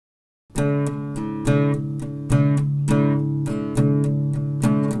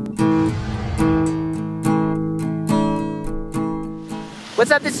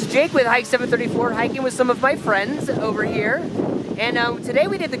what's up? This is Jake with Hike 734, hiking with some of my friends over here. And today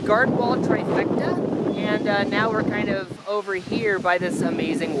we did the garden wall trifecta, and now we're kind of over here by this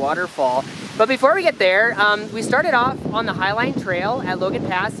amazing waterfall. But before we get there, we started off on the Highline Trail at Logan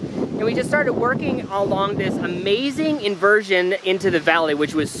Pass, and we just started working along this amazing inversion into the valley,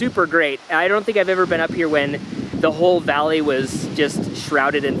 which was super great. I don't think I've ever been up here when the whole valley was just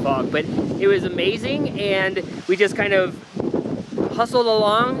shrouded in fog, but it was amazing, and we just kind of hustled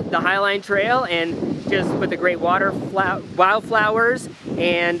along the Highline Trail, and just with the great wildflowers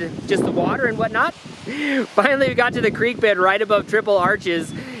and just the water and whatnot. Finally we got to the creek bed right above Triple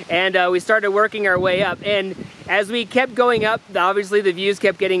Arches, and we started working our way up. And as we kept going up, obviously the views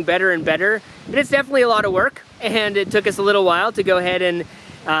kept getting better and better, but it's definitely a lot of work, and it took us a little while to go ahead and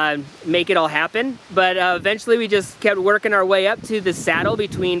make it all happen. But eventually we just kept working our way up to the saddle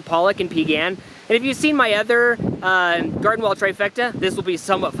between Pollock and Piegan. And if you've seen my other garden wall trifecta, this will be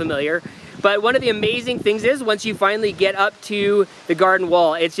somewhat familiar. But one of the amazing things is once you finally get up to the garden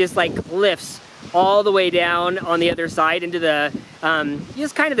wall, it's just like cliffs all the way down on the other side into the,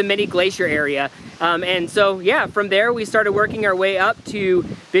 just kind of the mini glacier area. And so yeah, from there we started working our way up to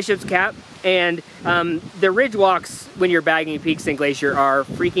Bishop's Cap. And the ridge walks when you're bagging peaks in Glacier are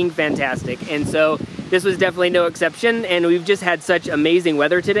freaking fantastic. And so this was definitely no exception, and we've just had such amazing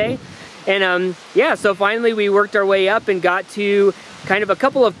weather today. And yeah, so finally we worked our way up and got to kind of a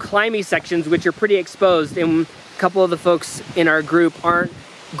couple of climby sections which are pretty exposed, and a couple of the folks in our group aren't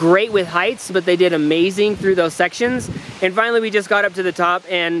great with heights, but they did amazing through those sections. And finally we just got up to the top,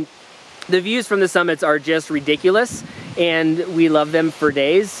 and the views from the summits are just ridiculous, and we love them for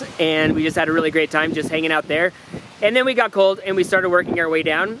days, and we just had a really great time just hanging out there. And then we got cold and we started working our way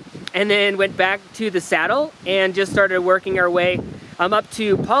down, and then went back to the saddle and just started working our way up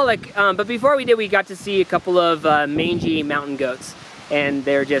to Pollock. But before we did, we got to see a couple of mangy mountain goats, and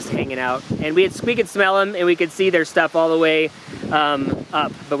they're just hanging out. And we could smell them, and we could see their stuff all the way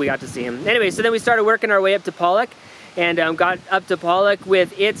up, but we got to see them. Anyway, so then we started working our way up to Pollock, and got up to Pollock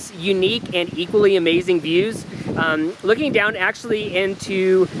with its unique and equally amazing views. Looking down actually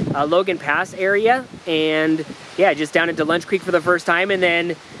into Logan Pass area, and yeah, just down into Lunch Creek for the first time, and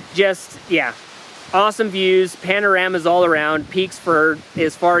then just, yeah, awesome views, panoramas all around, peaks for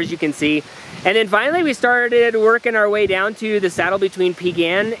as far as you can see. And then finally we started working our way down to the saddle between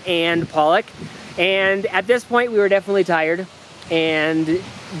Piegan and Pollock. And at this point we were definitely tired,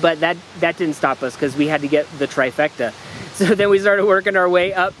 but that didn't stop us because we had to get the trifecta. So then we started working our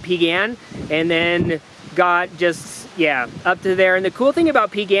way up Piegan, and then got just, yeah, up to there. And the cool thing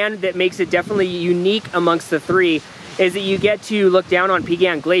about Piegan that makes it definitely unique amongst the three is that you get to look down on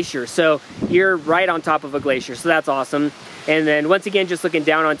Piegan Glacier. So you're right on top of a glacier, so that's awesome. And then once again, just looking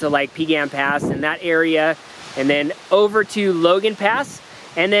down onto like Piegan Pass and that area, and then over to Logan Pass.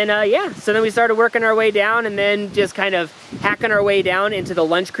 And then, yeah, so then we started working our way down, and then just kind of hacking our way down into the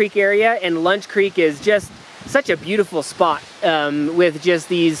Lunch Creek area. And Lunch Creek is just such a beautiful spot, with just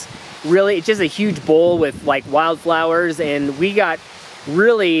these really, it's just a huge bowl with like wildflowers. And we got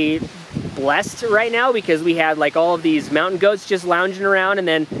really blessed right now because we had like all of these mountain goats just lounging around, and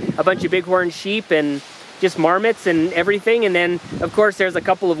then a bunch of bighorn sheep and just marmots and everything. And then of course there's a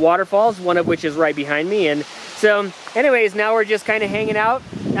couple of waterfalls, one of which is right behind me. And so anyways, now we're just kind of hanging out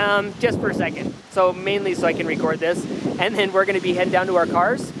just for a second, so mainly so I can record this, and then we're going to be heading down to our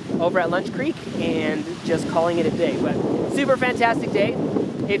cars over at Lunch Creek and just calling it a day. But super fantastic day.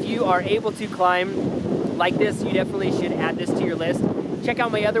 If you are able to climb like this, you definitely should add this to your list. Check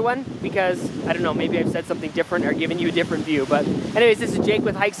out my other one because, I don't know, maybe I've said something different or given you a different view. But anyways, this is Jake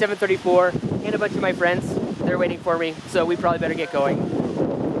with Hike 734 and a bunch of my friends. They're waiting for me, so we probably better get going.